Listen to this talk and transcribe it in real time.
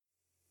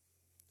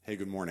Hey,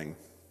 good morning.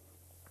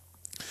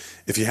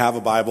 If you have a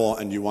Bible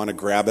and you want to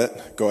grab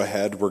it, go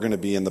ahead. We're going to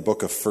be in the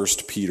book of 1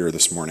 Peter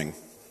this morning.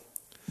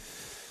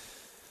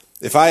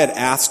 If I had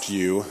asked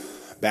you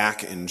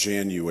back in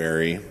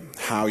January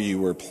how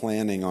you were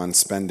planning on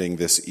spending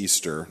this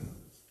Easter,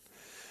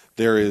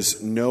 there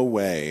is no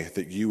way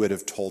that you would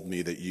have told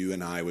me that you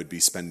and I would be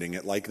spending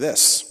it like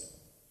this.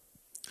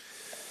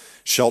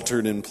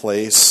 Sheltered in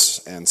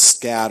place and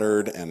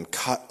scattered and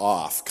cut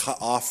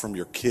off from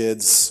your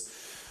kids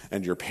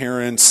and your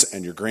parents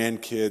and your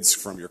grandkids,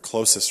 from your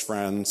closest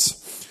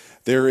friends.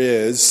 There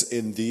is,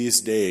 in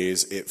these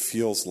days, it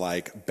feels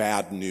like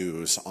bad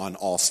news on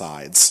all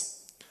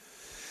sides.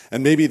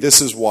 And maybe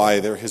this is why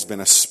there has been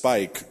a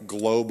spike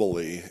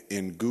globally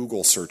in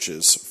Google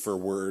searches for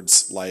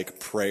words like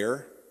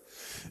prayer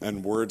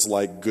and words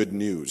like good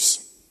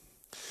news.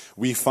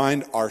 We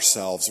find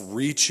ourselves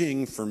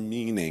reaching for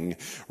meaning,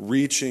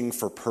 reaching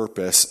for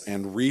purpose,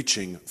 and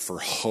reaching for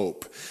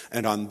hope.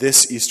 And on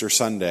this Easter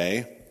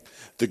Sunday,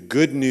 the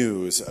good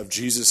news of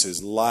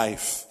Jesus'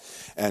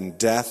 life and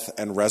death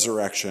and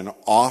resurrection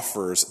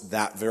offers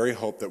that very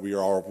hope that we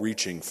are all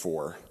reaching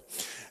for,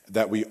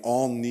 that we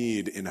all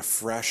need in a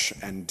fresh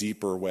and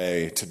deeper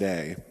way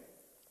today.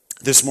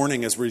 This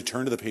morning, as we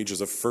return to the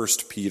pages of 1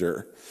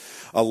 Peter,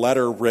 a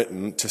letter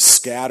written to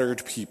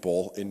scattered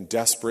people in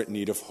desperate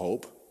need of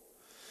hope,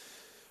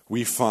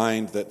 we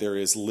find that there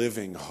is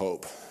living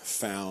hope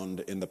found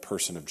in the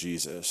person of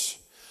Jesus.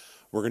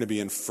 We're going to be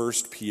in 1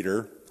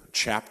 Peter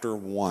chapter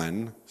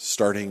 1,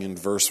 starting in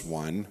verse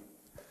 1,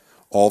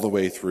 all the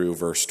way through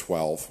verse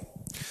 12.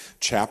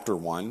 Chapter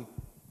 1,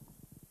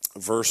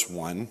 verse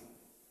 1,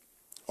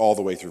 all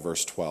the way through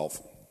verse 12.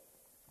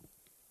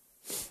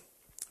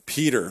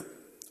 Peter,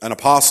 an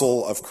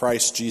apostle of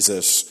Christ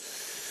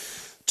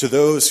Jesus, to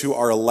those who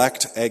are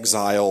elect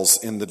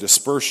exiles in the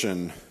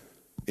dispersion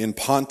in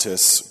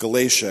Pontus,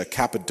 Galatia,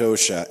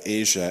 Cappadocia,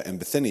 Asia, and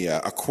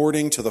Bithynia,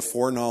 according to the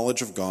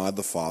foreknowledge of God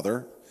the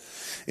Father,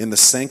 in the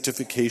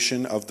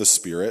sanctification of the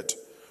Spirit,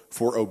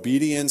 for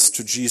obedience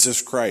to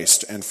Jesus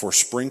Christ and for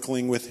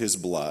sprinkling with his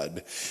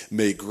blood,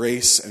 may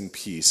grace and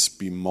peace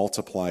be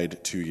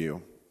multiplied to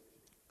you.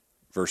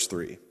 Verse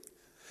 3.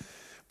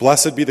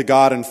 Blessed be the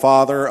God and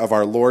Father of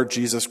our Lord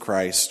Jesus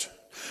Christ.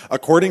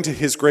 According to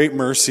his great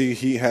mercy,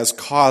 he has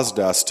caused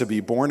us to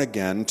be born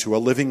again to a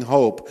living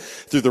hope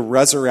through the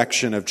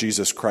resurrection of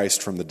Jesus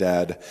Christ from the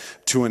dead,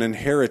 to an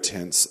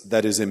inheritance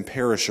that is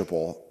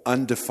imperishable,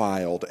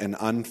 undefiled, and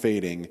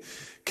unfading,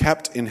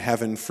 kept in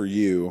heaven for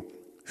you,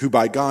 who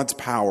by God's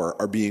power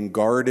are being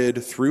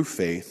guarded through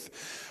faith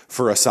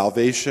for a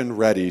salvation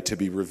ready to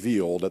be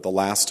revealed at the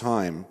last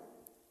time.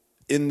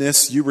 In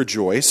this you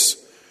rejoice,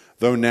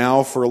 though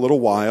now for a little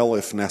while,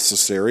 if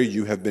necessary,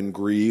 you have been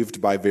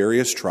grieved by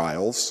various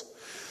trials,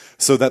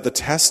 so that the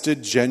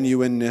tested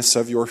genuineness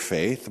of your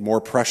faith,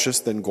 more precious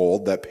than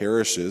gold that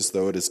perishes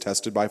though it is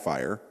tested by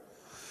fire,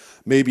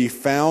 may be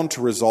found to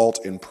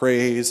result in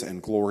praise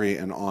and glory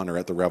and honor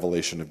at the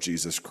revelation of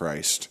Jesus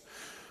Christ.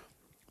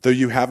 Though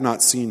you have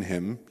not seen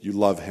him, you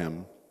love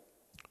him.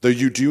 Though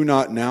you do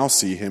not now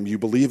see him, you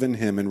believe in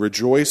him and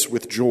rejoice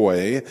with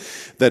joy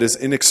that is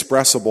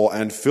inexpressible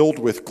and filled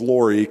with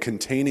glory,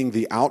 containing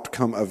the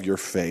outcome of your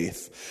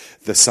faith,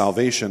 the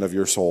salvation of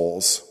your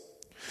souls.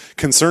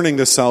 Concerning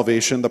this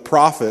salvation, the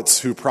prophets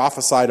who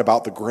prophesied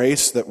about the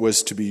grace that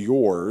was to be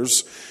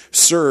yours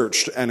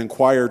searched and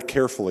inquired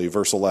carefully,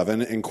 verse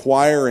 11,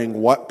 inquiring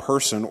what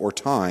person or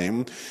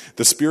time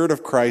the Spirit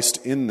of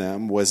Christ in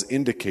them was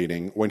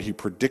indicating when he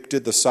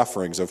predicted the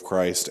sufferings of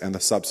Christ and the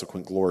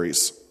subsequent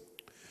glories.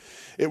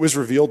 It was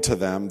revealed to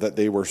them that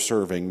they were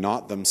serving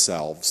not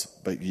themselves,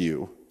 but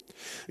you,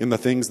 in the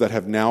things that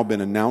have now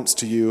been announced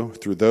to you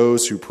through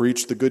those who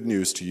preach the good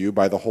news to you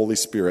by the Holy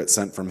Spirit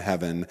sent from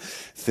heaven,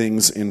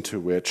 things into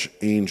which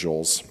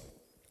angels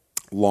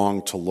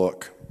long to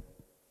look.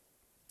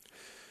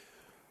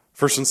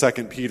 1 and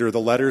 2 Peter, the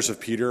letters of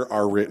Peter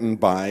are written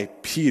by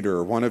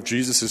Peter, one of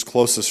Jesus'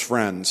 closest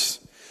friends.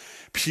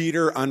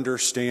 Peter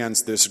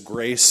understands this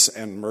grace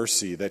and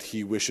mercy that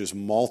he wishes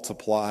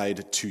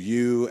multiplied to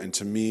you and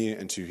to me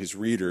and to his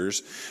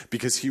readers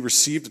because he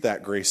received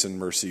that grace and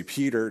mercy.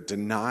 Peter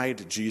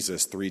denied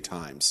Jesus 3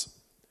 times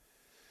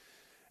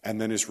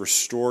and then is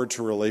restored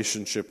to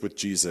relationship with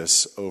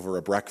Jesus over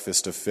a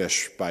breakfast of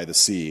fish by the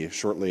sea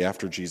shortly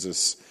after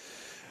Jesus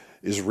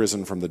is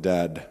risen from the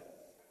dead.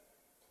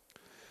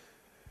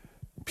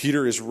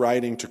 Peter is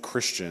writing to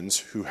Christians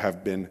who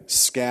have been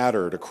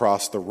scattered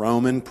across the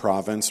Roman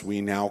province we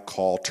now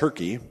call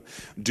Turkey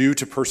due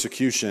to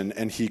persecution,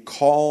 and he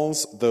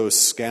calls those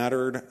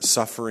scattered,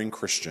 suffering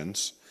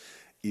Christians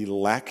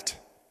elect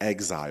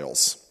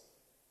exiles.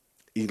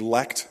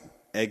 Elect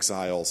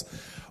exiles,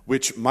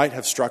 which might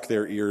have struck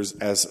their ears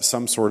as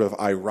some sort of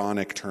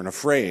ironic turn of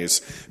phrase,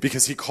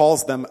 because he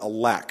calls them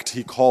elect.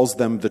 He calls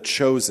them the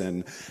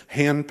chosen,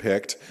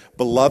 handpicked,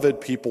 beloved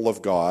people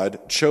of God,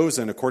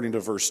 chosen, according to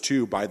verse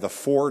 2, by the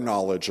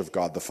foreknowledge of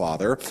God the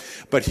Father,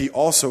 but he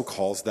also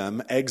calls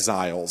them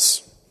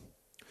exiles.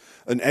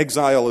 An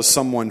exile is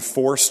someone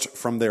forced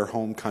from their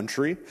home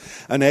country.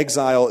 An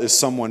exile is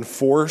someone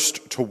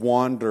forced to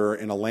wander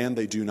in a land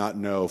they do not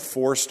know,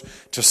 forced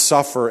to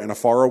suffer in a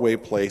faraway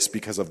place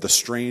because of the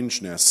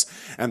strangeness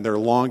and their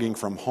longing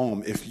from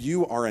home. If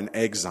you are an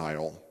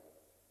exile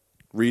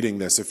reading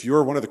this, if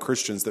you're one of the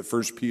Christians that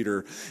 1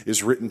 Peter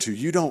is written to,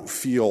 you don't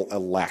feel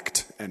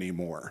elect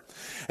anymore.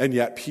 And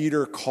yet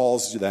Peter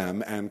calls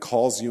them and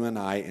calls you and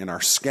I in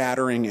our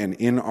scattering and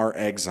in our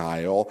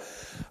exile,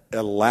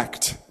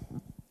 elect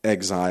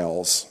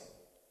exiles.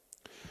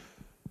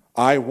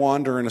 I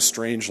wander in a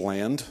strange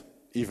land,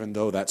 even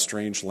though that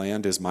strange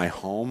land is my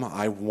home.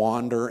 I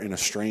wander in a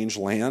strange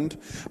land,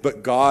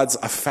 but God's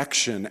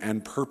affection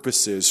and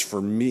purposes for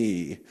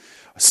me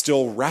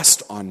still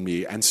rest on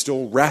me and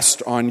still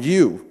rest on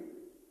you.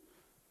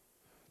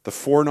 The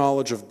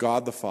foreknowledge of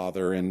God the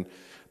Father and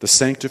the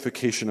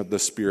sanctification of the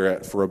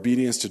Spirit for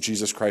obedience to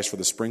Jesus Christ for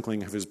the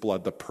sprinkling of his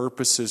blood, the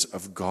purposes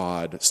of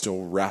God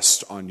still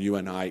rest on you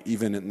and I,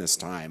 even in this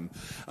time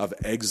of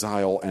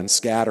exile and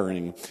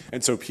scattering.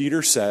 And so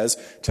Peter says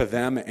to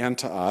them and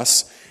to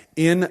us,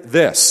 in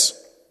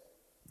this,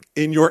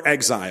 in your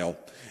exile,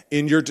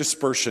 in your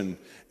dispersion,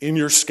 in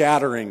your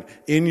scattering,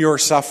 in your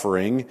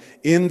suffering,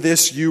 in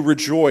this you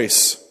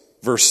rejoice.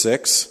 Verse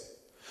 6.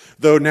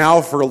 Though now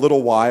for a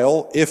little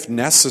while, if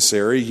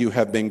necessary, you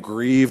have been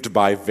grieved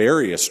by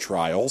various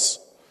trials,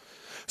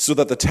 so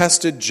that the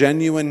tested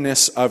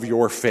genuineness of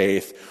your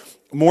faith,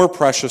 more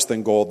precious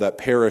than gold that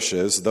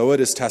perishes, though it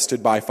is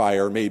tested by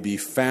fire, may be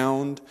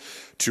found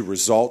to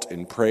result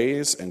in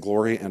praise and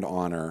glory and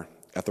honor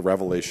at the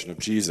revelation of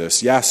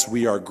Jesus. Yes,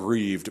 we are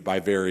grieved by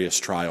various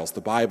trials.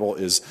 The Bible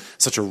is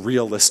such a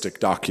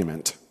realistic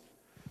document.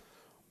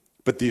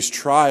 But these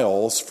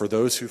trials, for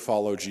those who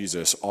follow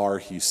Jesus, are,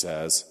 he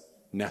says,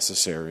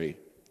 necessary.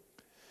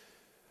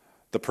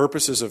 The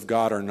purposes of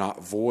God are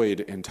not void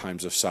in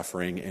times of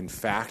suffering. In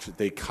fact,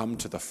 they come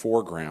to the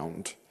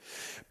foreground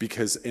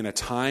because in a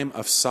time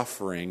of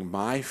suffering,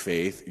 my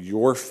faith,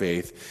 your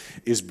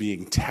faith, is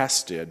being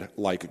tested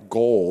like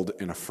gold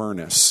in a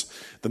furnace.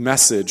 The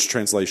Message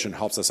translation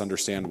helps us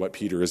understand what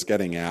Peter is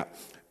getting at.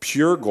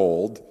 Pure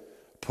gold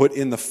put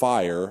in the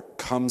fire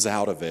comes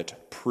out of it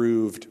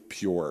proved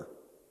pure.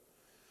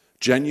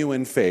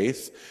 Genuine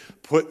faith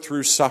put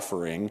through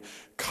suffering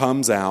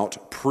comes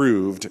out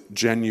proved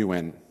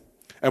genuine.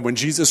 And when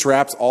Jesus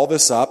wraps all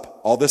this up,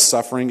 all this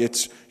suffering,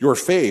 it's your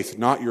faith,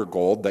 not your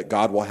gold, that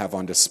God will have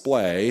on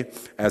display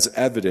as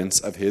evidence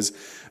of his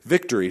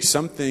victory.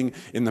 Something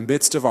in the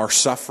midst of our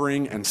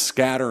suffering and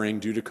scattering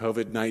due to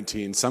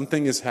COVID-19,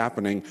 something is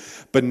happening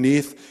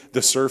beneath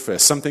the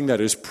surface, something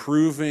that is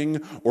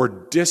proving or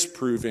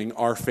disproving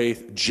our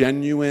faith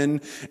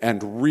genuine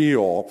and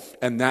real.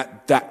 And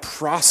that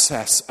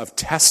process of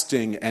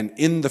testing and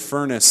in the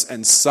furnace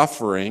and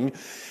suffering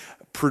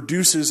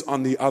produces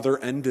on the other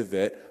end of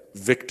it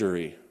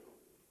victory.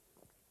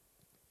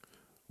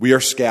 We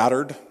are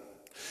scattered,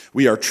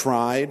 we are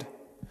tried,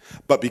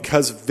 but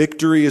because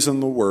victory is in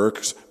the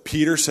works,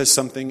 Peter says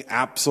something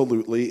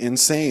absolutely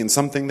insane,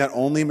 something that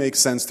only makes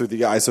sense through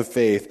the eyes of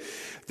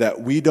faith, that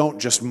we don't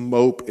just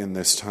mope in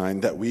this time,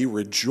 that we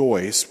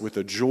rejoice with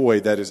a joy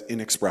that is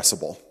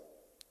inexpressible,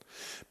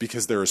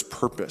 because there is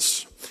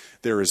purpose.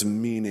 There is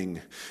meaning,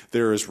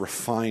 there is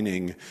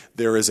refining,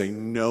 there is a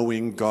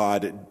knowing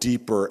God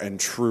deeper and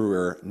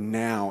truer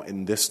now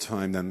in this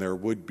time than there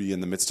would be in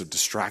the midst of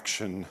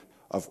distraction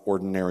of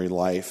ordinary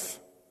life.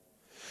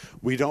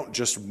 We don't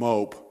just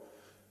mope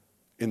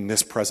in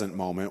this present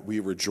moment, we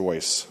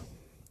rejoice.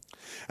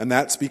 And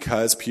that's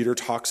because Peter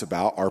talks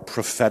about our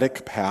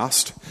prophetic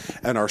past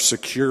and our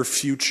secure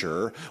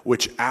future,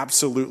 which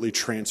absolutely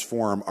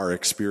transform our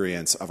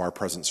experience of our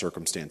present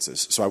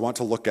circumstances. So I want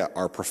to look at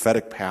our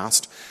prophetic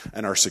past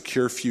and our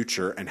secure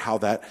future and how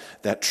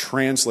that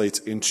translates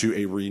into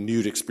a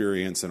renewed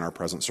experience in our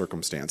present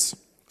circumstance.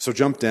 So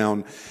jump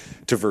down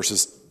to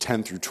verses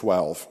 10 through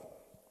 12,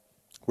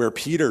 where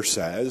Peter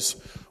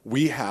says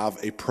we have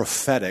a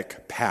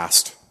prophetic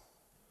past.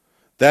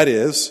 That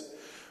is,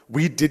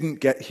 we didn't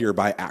get here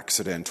by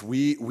accident.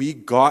 We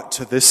got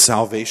to this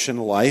salvation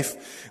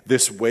life,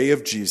 this way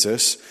of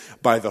Jesus,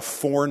 by the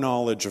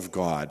foreknowledge of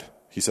God,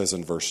 he says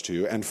in verse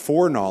 2. And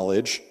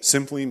foreknowledge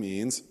simply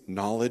means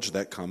knowledge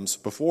that comes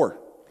before.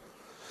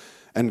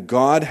 And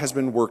God has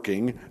been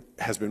working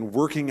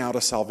out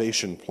a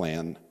salvation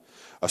plan,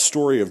 a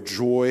story of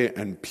joy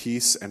and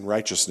peace and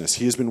righteousness.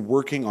 He has been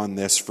working on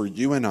this for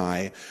you and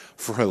I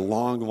for a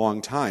long,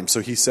 long time. So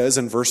he says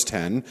in verse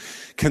 10,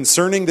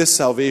 concerning this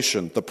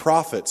salvation, the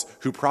prophets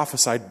who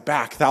prophesied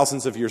back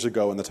thousands of years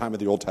ago in the time of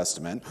the Old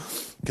Testament,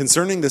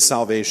 concerning this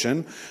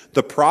salvation,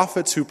 the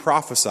prophets who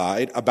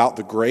prophesied about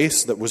the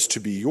grace that was to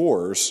be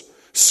yours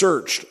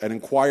searched and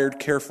inquired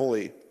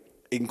carefully,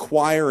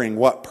 inquiring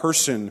what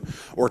person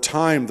or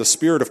time the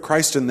Spirit of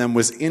Christ in them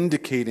was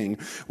indicating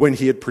when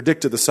he had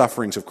predicted the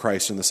sufferings of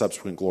Christ and the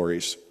subsequent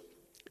glories.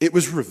 It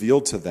was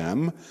revealed to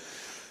them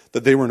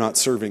that they were not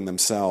serving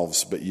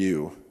themselves, but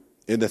you,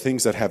 in the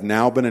things that have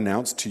now been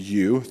announced to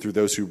you through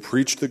those who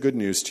preached the good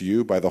news to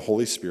you by the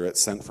Holy Spirit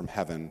sent from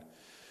heaven.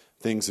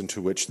 things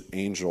into which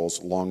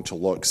angels long to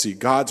look. See,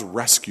 God's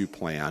rescue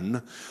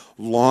plan,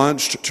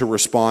 launched to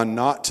respond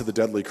not to the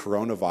deadly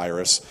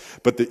coronavirus,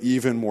 but the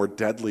even more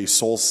deadly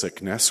soul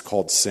sickness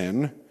called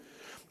sin,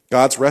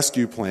 God's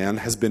rescue plan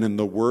has been in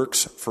the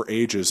works for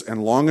ages.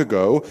 And long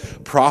ago,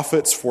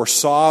 prophets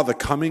foresaw the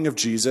coming of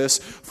Jesus,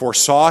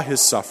 foresaw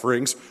his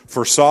sufferings,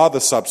 foresaw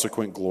the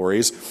subsequent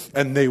glories,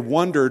 and they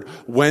wondered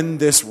when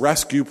this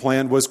rescue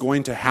plan was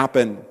going to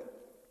happen.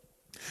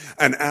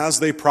 And as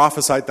they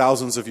prophesied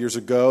thousands of years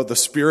ago, the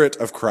Spirit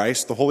of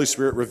Christ, the Holy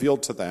Spirit,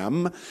 revealed to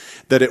them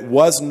that it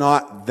was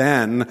not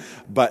then,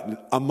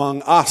 but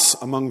among us,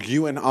 among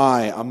you and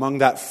I, among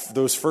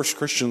those first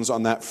Christians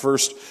on that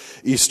first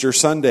Easter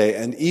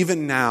Sunday. And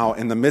even now,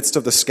 in the midst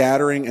of the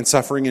scattering and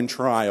suffering and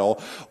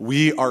trial,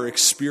 we are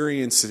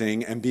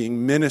experiencing and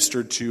being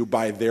ministered to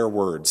by their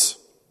words.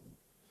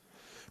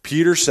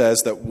 Peter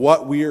says that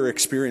what we are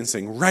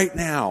experiencing right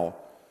now,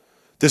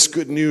 this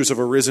good news of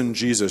a risen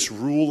Jesus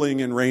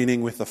ruling and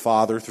reigning with the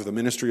Father through the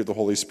ministry of the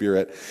Holy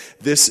Spirit,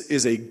 this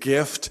is a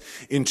gift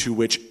into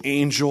which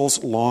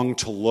angels long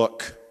to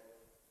look.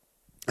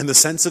 And the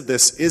sense of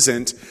this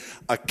isn't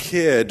a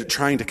kid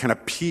trying to kind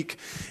of peek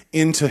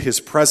into his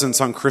presence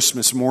on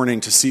Christmas morning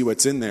to see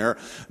what's in there.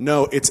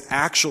 No, it's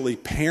actually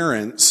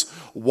parents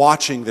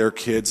watching their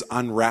kids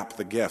unwrap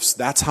the gifts.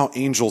 That's how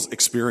angels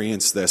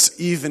experience this.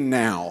 Even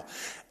now,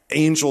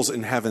 angels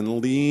in heaven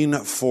lean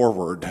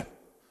forward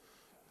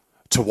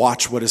to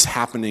watch what is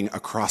happening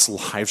across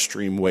live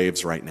stream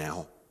waves right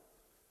now.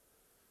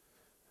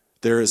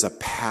 There is a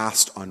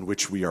past on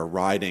which we are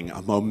riding,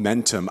 a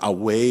momentum, a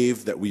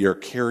wave that we are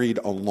carried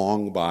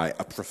along by,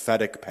 a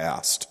prophetic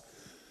past.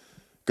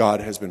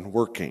 God has been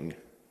working.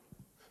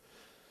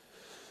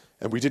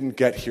 And we didn't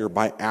get here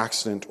by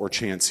accident or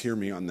chance. Hear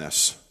me on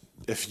this.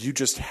 If you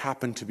just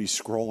happen to be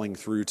scrolling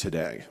through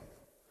today,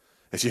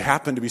 if you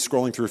happened to be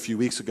scrolling through a few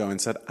weeks ago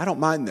and said, I don't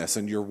mind this,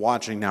 and you're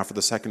watching now for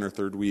the second or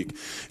third week,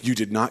 you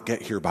did not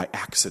get here by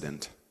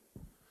accident.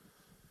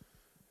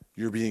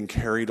 You're being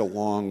carried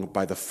along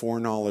by the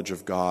foreknowledge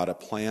of God, a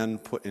plan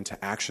put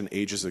into action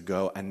ages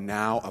ago, and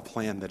now a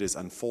plan that is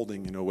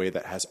unfolding in a way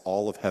that has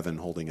all of heaven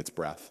holding its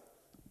breath.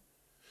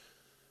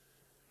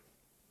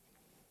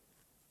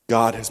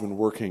 God has been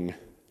working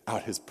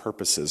out his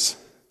purposes,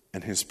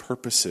 and his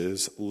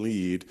purposes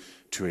lead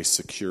to a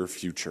secure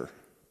future.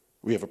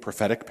 We have a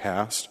prophetic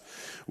past.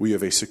 We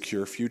have a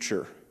secure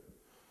future.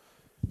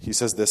 He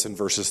says this in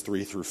verses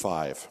 3 through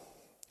 5.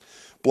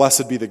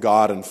 Blessed be the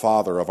God and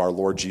Father of our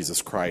Lord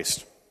Jesus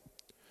Christ.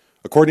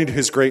 According to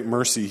his great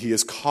mercy, he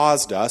has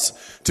caused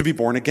us to be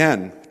born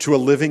again to a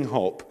living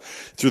hope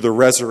through the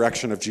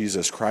resurrection of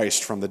Jesus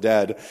Christ from the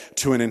dead,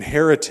 to an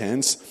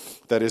inheritance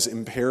that is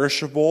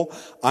imperishable,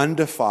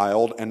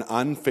 undefiled, and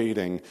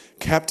unfading,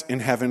 kept in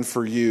heaven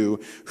for you,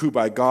 who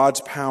by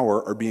God's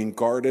power are being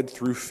guarded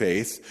through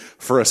faith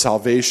for a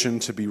salvation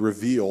to be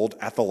revealed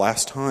at the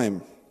last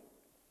time.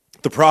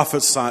 The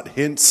prophets sought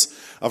hints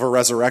of a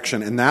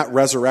resurrection, and that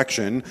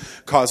resurrection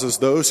causes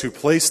those who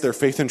place their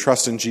faith and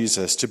trust in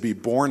Jesus to be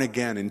born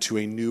again into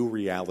a new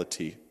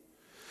reality,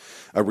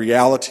 a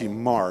reality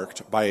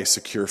marked by a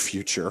secure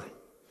future.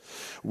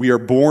 We are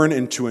born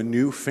into a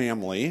new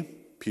family,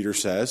 Peter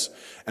says,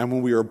 and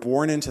when we are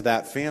born into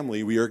that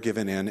family, we are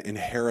given an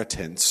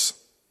inheritance.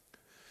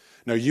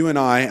 Now, you and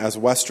I, as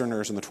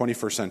Westerners in the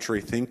 21st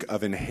century, think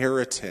of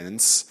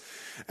inheritance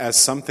as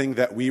something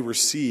that we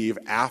receive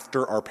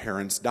after our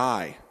parents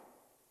die.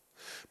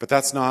 But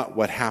that's not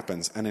what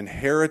happens. An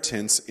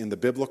inheritance in the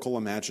biblical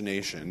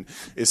imagination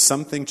is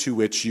something to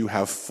which you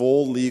have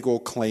full legal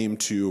claim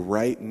to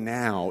right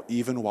now,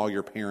 even while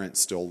your parent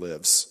still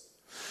lives.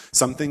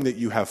 Something that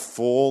you have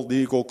full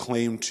legal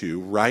claim to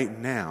right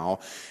now,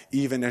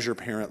 even as your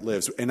parent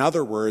lives. In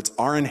other words,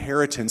 our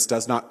inheritance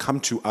does not come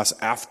to us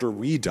after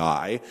we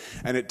die,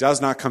 and it does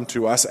not come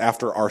to us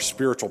after our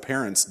spiritual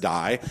parents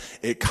die.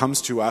 It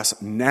comes to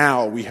us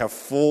now. We have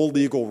full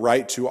legal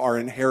right to our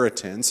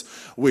inheritance,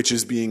 which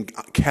is being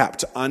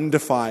kept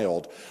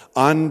undefiled,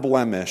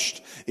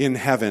 unblemished in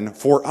heaven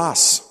for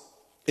us.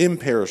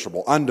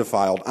 Imperishable,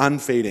 undefiled,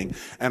 unfading,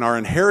 and our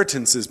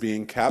inheritance is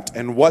being kept.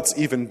 And what's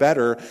even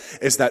better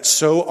is that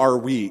so are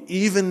we.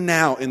 Even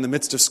now in the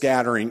midst of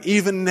scattering,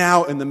 even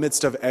now in the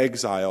midst of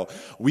exile,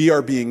 we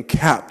are being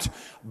kept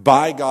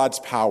by God's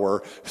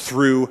power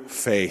through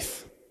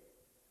faith.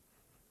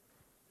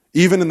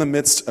 Even in the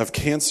midst of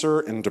cancer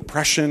and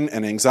depression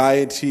and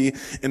anxiety,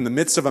 in the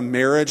midst of a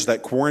marriage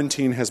that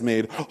quarantine has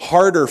made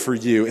harder for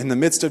you, in the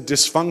midst of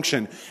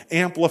dysfunction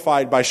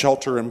amplified by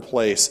shelter in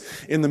place,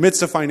 in the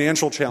midst of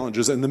financial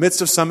challenges, in the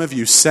midst of some of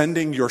you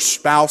sending your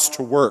spouse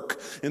to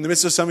work, in the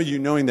midst of some of you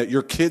knowing that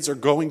your kids are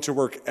going to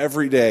work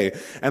every day,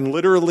 and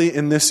literally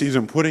in this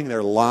season putting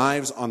their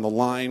lives on the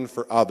line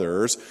for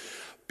others,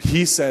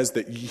 he says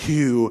that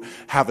you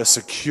have a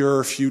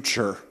secure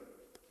future.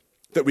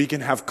 That we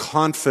can have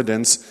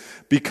confidence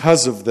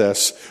because of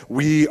this.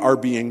 We are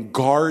being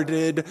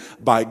guarded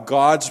by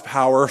God's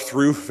power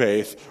through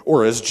faith,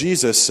 or as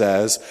Jesus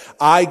says,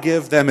 I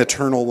give them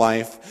eternal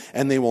life,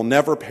 and they will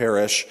never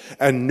perish,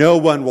 and no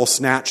one will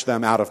snatch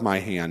them out of my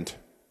hand.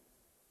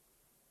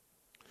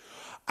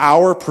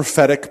 Our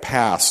prophetic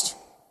past,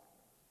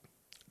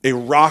 a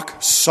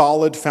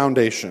rock-solid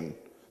foundation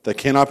that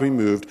cannot be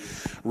moved,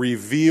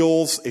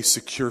 reveals a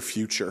secure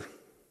future.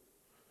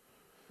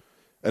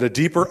 And a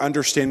deeper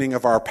understanding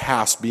of our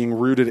past being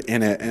rooted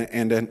in it,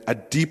 and a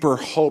deeper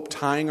hope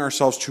tying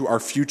ourselves to our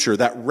future,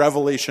 that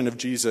revelation of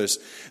Jesus,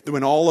 that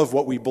when all of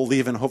what we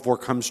believe and hope for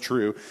comes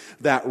true,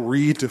 that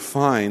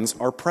redefines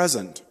our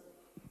present.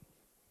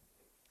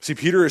 See,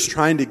 Peter is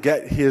trying to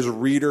get his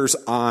readers'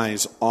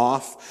 eyes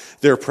off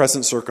their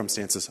present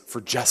circumstances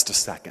for just a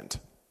second.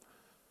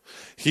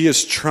 He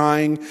is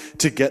trying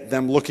to get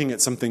them looking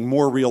at something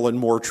more real and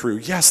more true.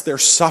 Yes, they're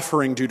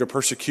suffering due to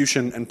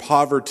persecution and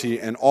poverty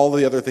and all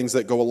the other things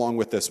that go along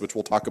with this, which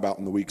we'll talk about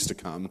in the weeks to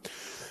come.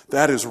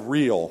 That is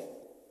real,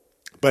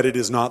 but it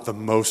is not the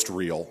most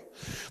real.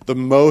 The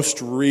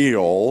most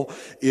real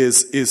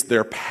is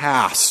their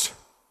past,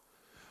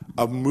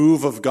 a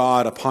move of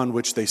God upon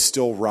which they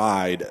still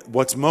ride.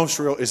 What's most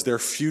real is their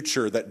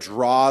future that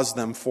draws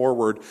them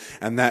forward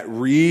and that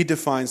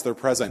redefines their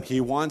present.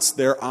 He wants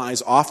their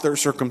eyes off their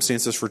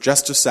circumstances for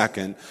just a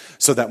second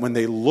so that when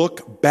they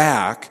look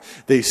back,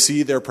 they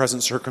see their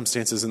present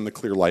circumstances in the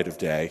clear light of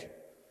day.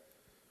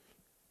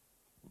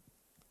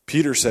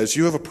 Peter says,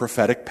 you have a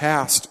prophetic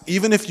past.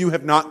 Even if you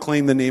have not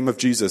claimed the name of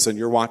Jesus and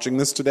you're watching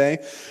this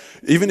today,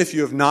 even if you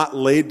have not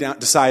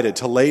decided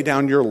to lay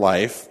down your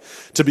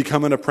life to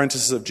become an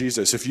apprentice of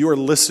Jesus, if you are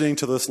listening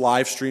to this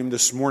live stream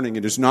this morning,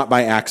 it is not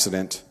by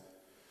accident.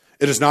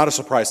 It is not a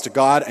surprise to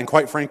God, and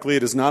quite frankly,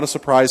 it is not a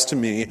surprise to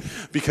me,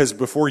 because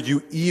before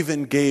you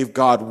even gave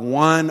God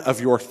one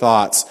of your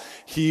thoughts,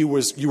 you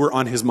were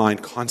on his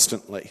mind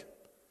constantly.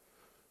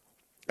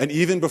 And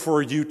even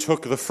before you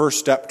took the first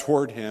step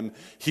toward him,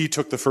 he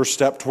took the first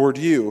step toward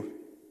you.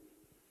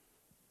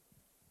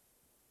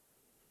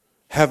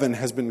 Heaven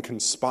has been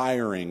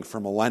conspiring for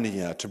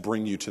millennia to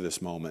bring you to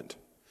this moment,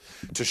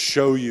 to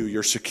show you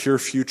your secure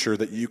future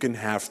that you can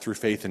have through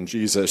faith in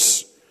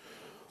Jesus.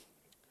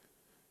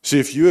 See,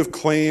 if you have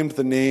claimed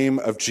the name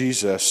of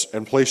Jesus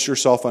and placed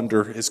yourself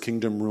under his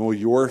kingdom rule,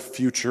 your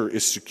future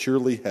is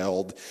securely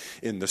held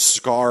in the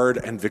scarred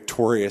and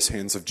victorious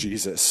hands of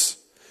Jesus,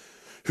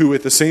 who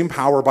with the same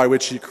power by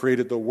which he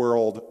created the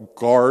world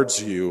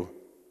guards you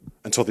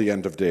until the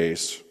end of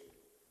days.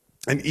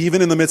 And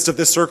even in the midst of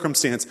this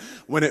circumstance,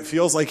 when it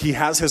feels like he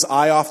has his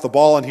eye off the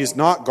ball and he's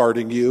not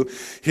guarding you,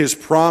 his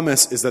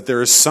promise is that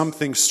there is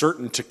something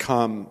certain to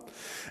come.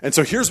 And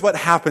so here's what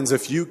happens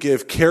if you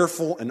give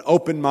careful and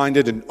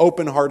open-minded and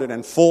open-hearted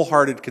and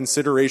full-hearted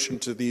consideration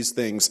to these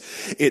things.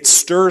 It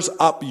stirs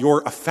up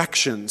your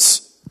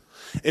affections.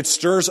 It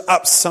stirs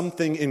up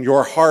something in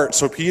your heart.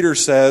 So Peter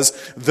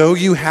says, though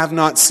you have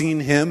not seen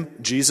him,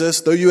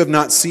 Jesus, though you have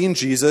not seen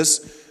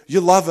Jesus,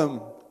 you love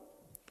him.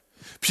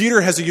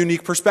 Peter has a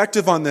unique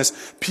perspective on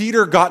this.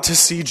 Peter got to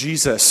see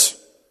Jesus.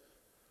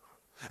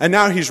 And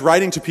now he's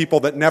writing to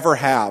people that never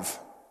have.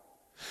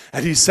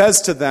 And he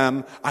says to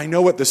them, I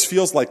know what this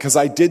feels like because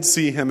I did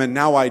see him and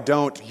now I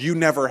don't. You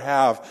never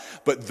have.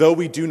 But though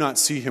we do not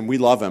see him, we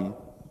love him.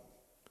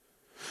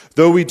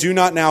 Though we do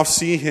not now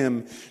see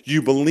him,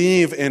 you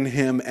believe in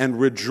him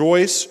and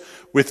rejoice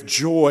with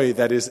joy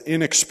that is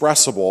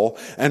inexpressible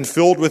and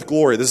filled with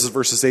glory. This is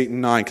verses 8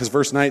 and 9, because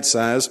verse 9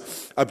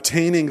 says,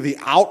 obtaining the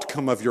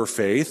outcome of your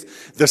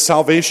faith, the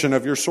salvation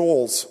of your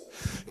souls.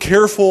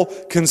 Careful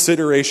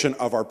consideration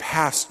of our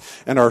past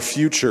and our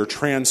future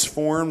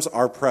transforms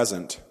our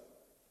present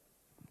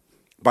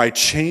by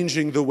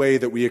changing the way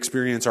that we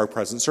experience our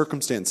present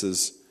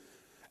circumstances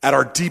at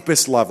our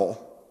deepest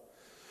level.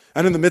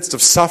 And in the midst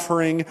of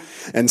suffering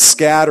and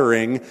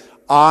scattering,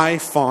 I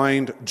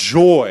find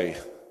joy.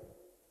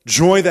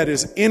 Joy that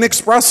is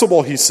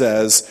inexpressible, he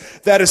says,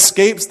 that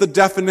escapes the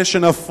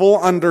definition of full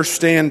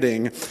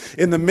understanding.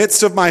 In the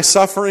midst of my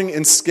suffering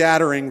and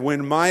scattering,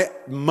 when my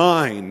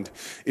mind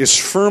is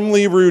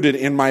firmly rooted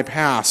in my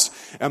past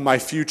and my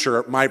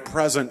future, my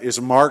present is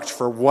marked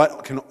for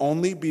what can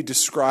only be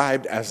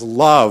described as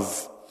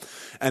love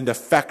and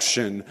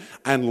affection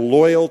and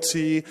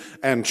loyalty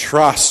and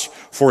trust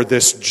for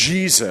this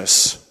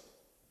Jesus,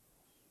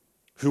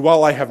 who,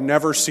 while I have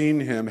never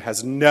seen him,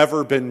 has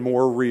never been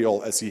more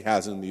real as he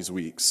has in these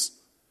weeks.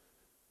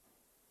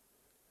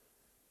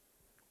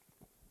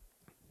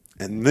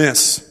 And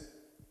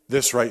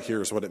this right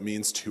here is what it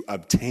means to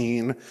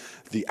obtain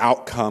the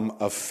outcome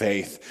of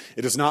faith.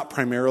 It is not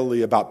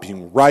primarily about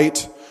being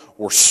right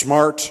or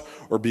smart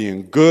or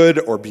being good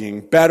or being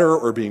better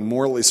or being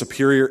morally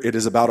superior. It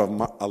is about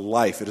a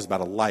life. It is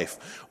about a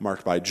life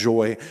marked by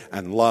joy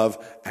and love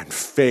and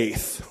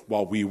faith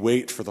while we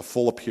wait for the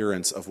full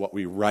appearance of what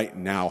we right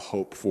now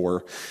hope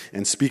for.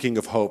 And speaking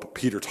of hope,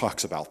 Peter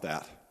talks about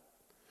that.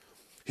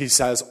 He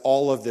says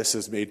all of this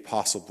is made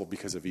possible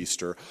because of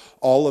Easter.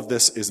 All of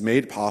this is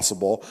made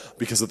possible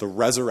because of the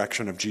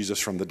resurrection of Jesus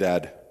from the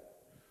dead.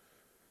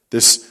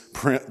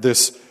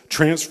 This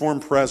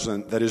transformed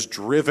present that is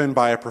driven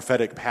by a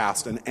prophetic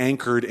past and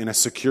anchored in a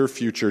secure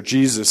future,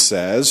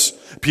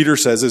 Peter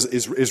says,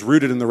 is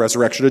rooted in the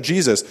resurrection of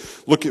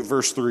Jesus. Look at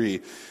verse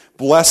 3.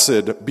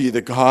 Blessed be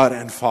the God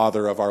and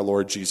Father of our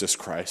Lord Jesus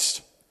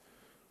Christ.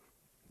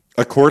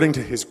 According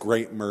to his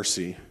great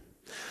mercy,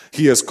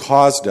 he has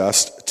caused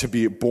us to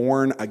be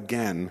born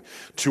again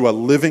to a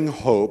living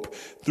hope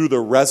through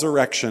the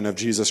resurrection of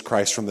Jesus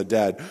Christ from the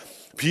dead.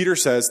 Peter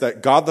says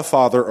that God the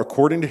Father,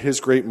 according to his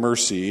great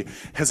mercy,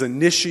 has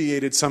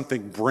initiated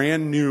something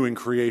brand new in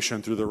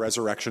creation through the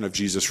resurrection of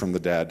Jesus from the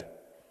dead.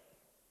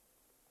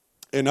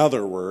 In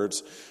other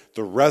words,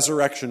 the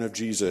resurrection of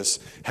Jesus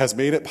has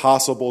made it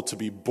possible to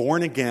be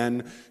born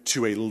again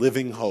to a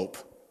living hope.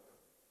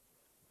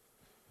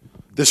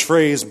 This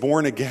phrase,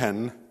 born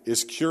again,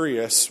 is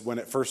curious when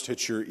it first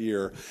hits your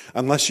ear,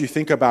 unless you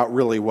think about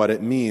really what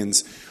it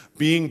means.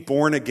 Being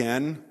born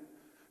again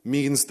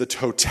means the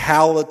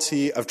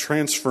totality of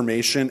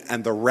transformation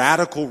and the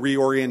radical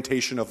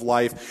reorientation of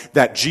life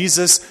that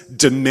Jesus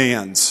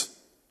demands.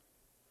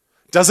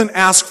 Doesn't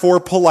ask for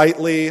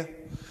politely,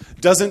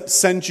 doesn't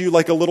send you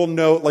like a little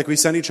note like we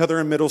send each other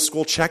in middle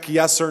school, check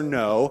yes or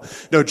no.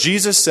 No,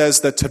 Jesus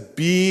says that to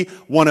be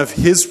one of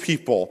his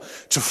people,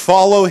 to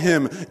follow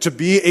him, to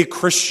be a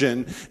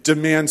Christian,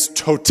 demands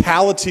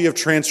totality of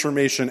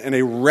transformation and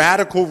a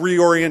radical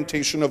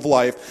reorientation of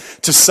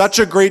life to such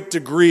a great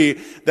degree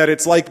that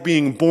it's like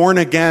being born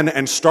again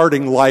and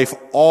starting life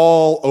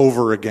all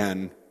over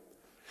again.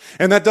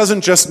 And that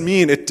doesn't just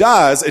mean, it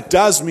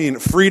does mean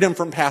freedom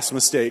from past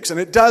mistakes, and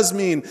it does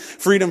mean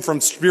freedom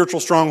from spiritual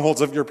strongholds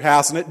of your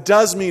past, and it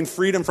does mean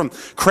freedom from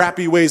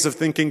crappy ways of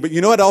thinking. But you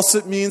know what else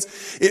it means?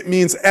 It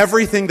means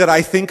everything that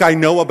I think I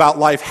know about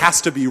life has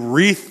to be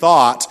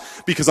rethought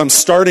because I'm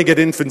starting at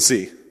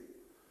infancy.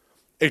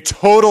 A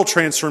total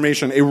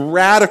transformation, a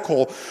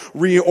radical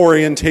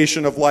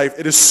reorientation of life.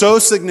 It is so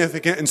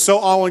significant and so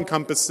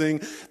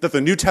all-encompassing that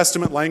the New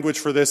Testament language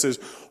for this is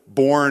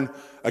born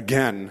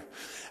again.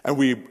 And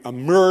we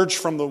emerge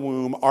from the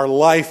womb, our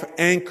life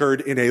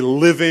anchored in a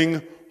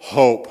living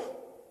hope.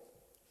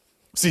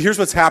 See, here's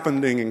what's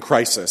happening in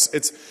crisis.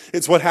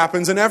 It's what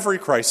happens in every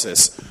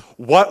crisis.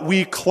 What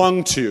we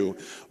clung to,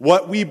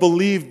 what we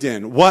believed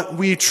in, what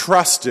we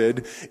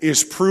trusted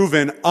is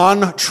proven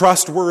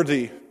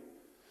untrustworthy.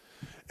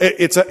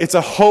 It's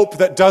a hope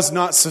that does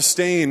not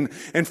sustain.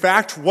 In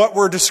fact, what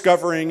we're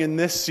discovering in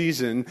this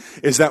season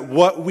is that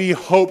what we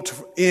hoped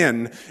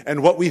in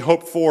and what we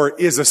hoped for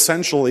is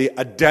essentially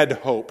a dead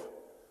hope.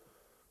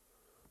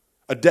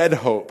 A dead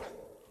hope.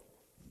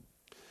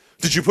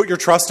 Did you put your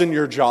trust in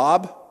your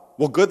job?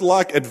 Well, good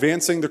luck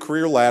advancing the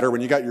career ladder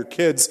when you got your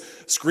kids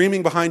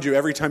screaming behind you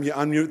every time you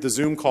unmute the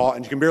Zoom call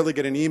and you can barely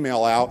get an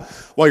email out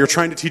while you're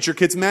trying to teach your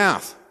kids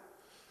math.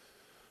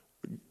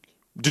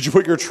 Did you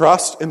put your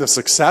trust in the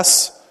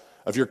success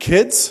of your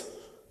kids?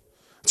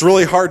 It's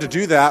really hard to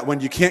do that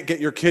when you can't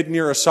get your kid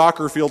near a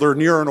soccer field or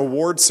near an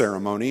award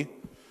ceremony.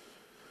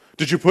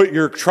 Did you put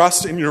your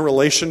trust in your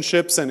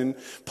relationships and in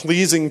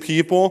pleasing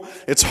people?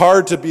 It's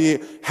hard to be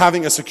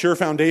having a secure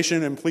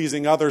foundation and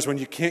pleasing others when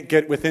you can't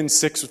get within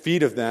 6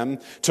 feet of them,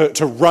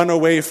 to run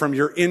away from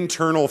your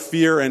internal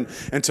fear and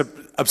to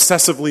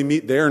obsessively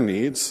meet their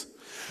needs.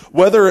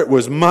 Whether it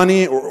was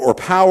money or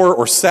power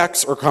or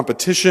sex or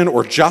competition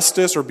or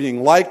justice or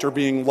being liked or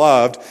being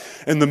loved,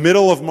 in the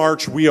middle of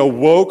March, we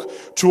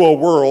awoke to a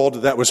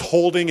world that was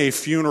holding a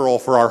funeral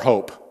for our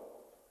hope.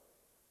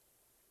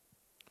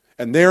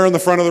 And there in the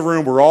front of the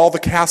room were all the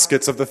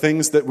caskets of the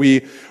things that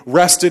we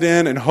rested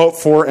in and hoped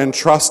for and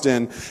trust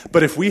in.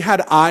 But if we had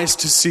eyes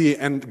to see,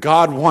 and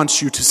God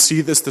wants you to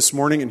see this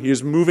morning, and he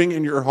is moving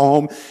in your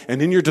home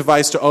and in your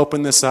device to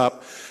open this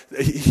up,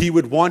 he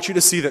would want you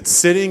to see that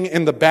sitting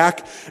in the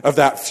back of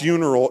that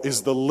funeral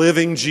is the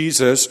living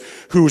Jesus,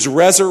 whose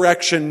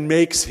resurrection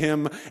makes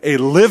him a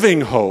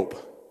living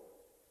hope.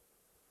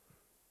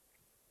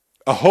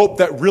 A hope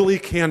that really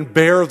can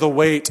bear the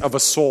weight of a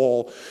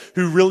soul,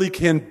 who really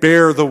can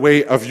bear the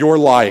weight of your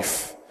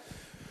life.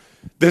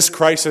 This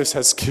crisis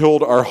has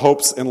killed our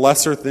hopes in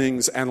lesser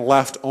things and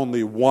left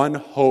only one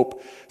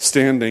hope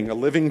standing, a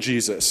living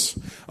Jesus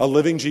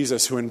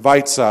who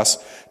invites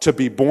us to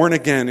be born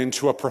again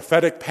into a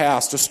prophetic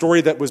past, a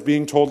story that was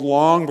being told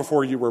long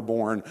before you were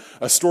born,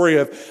 a story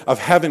of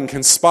heaven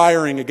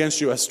conspiring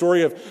against you, a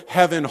story of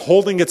heaven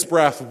holding its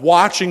breath,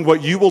 watching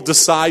what you will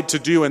decide to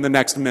do in the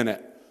next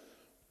minute.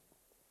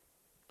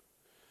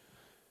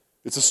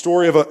 It's a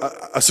story of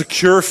a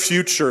secure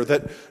future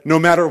that no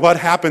matter what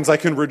happens, I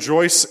can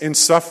rejoice in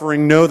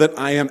suffering, know that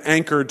I am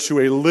anchored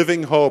to a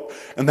living hope,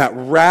 and that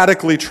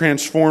radically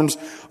transforms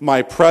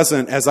my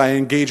present as I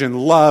engage in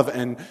love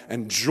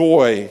and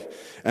joy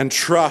and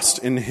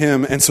trust in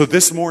him. And so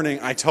this morning,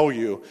 I tell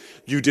you,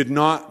 you did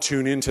not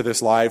tune into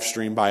this live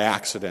stream by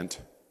accident.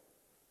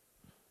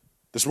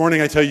 This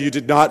morning, I tell you, you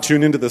did not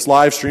tune into this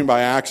live stream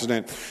by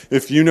accident.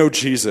 If you know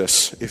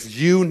Jesus, if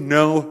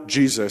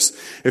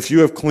you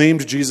have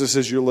claimed Jesus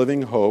as your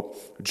living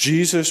hope,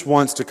 Jesus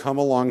wants to come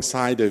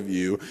alongside of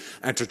you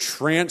and to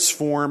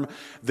transform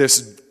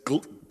this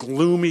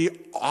gloomy,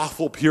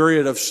 awful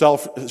period of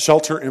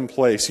shelter in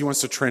place. He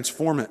wants to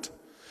transform it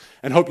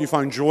and hope you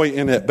find joy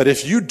in it. But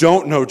if you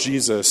don't know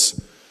Jesus,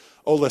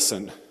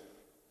 listen,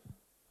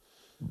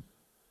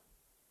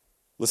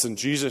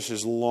 Jesus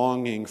is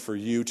longing for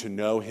you to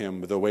know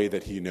him the way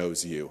that he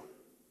knows you.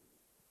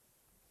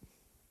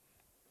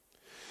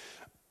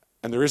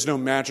 And there is no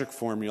magic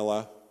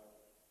formula.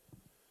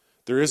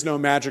 There is no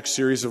magic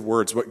series of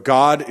words. What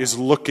God is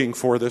looking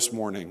for this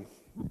morning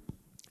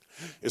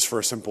is for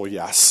a simple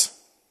yes.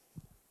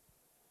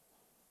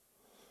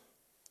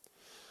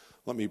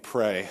 Let me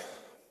pray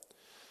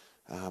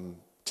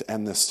to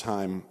end this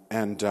time.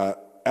 And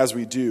as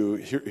we do,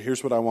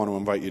 here's what I want to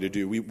invite you to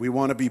do. We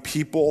want to be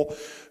people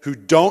who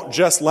don't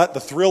just let the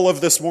thrill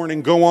of this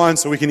morning go on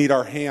so we can eat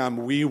our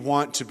ham. We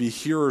want to be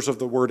hearers of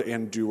the word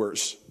and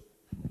doers.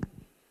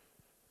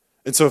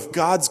 And so if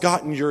God's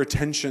gotten your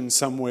attention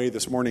some way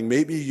this morning,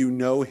 maybe you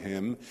know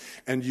him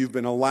and you've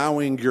been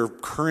allowing your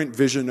current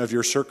vision of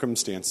your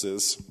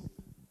circumstances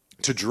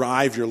to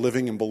drive your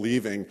living and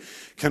believing,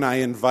 can I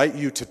invite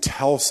you to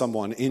tell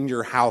someone in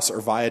your house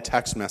or via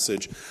text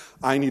message,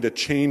 I need a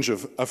change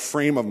of a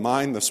frame of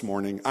mind this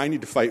morning. I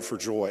need to fight for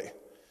joy.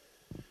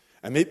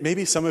 And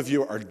maybe some of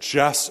you are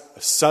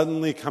just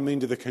suddenly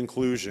coming to the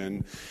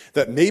conclusion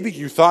that maybe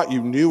you thought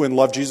you knew and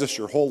loved Jesus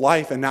your whole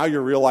life, and now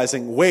you're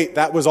realizing, wait,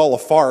 that was all a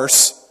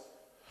farce.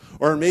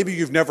 Or maybe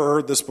you've never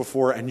heard this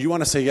before and you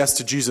want to say yes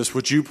to Jesus.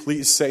 Would you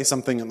please say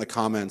something in the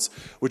comments?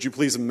 Would you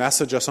please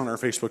message us on our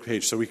Facebook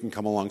page so we can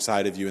come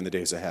alongside of you in the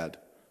days ahead?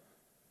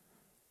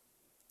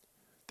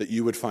 That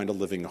you would find a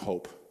living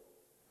hope.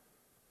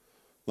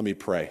 Let me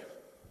pray.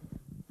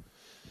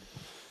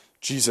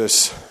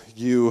 Jesus,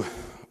 you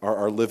are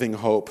our living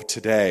hope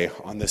today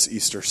on this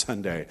Easter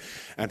Sunday.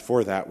 And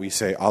for that we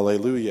say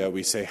alleluia,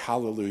 we say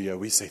hallelujah,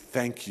 we say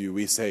thank you,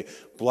 we say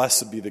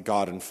blessed be the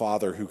God and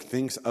Father who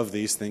thinks of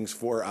these things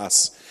for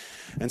us.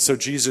 And so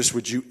Jesus,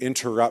 would you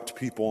interrupt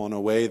people in a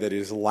way that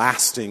is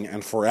lasting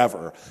and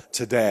forever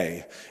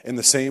today, in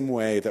the same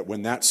way that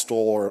when that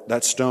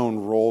stone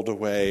rolled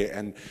away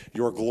and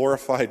your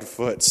glorified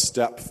foot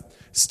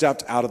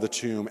stepped out of the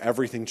tomb,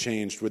 everything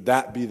changed. Would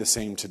that be the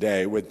same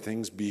today? Would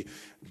things be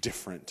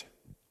different?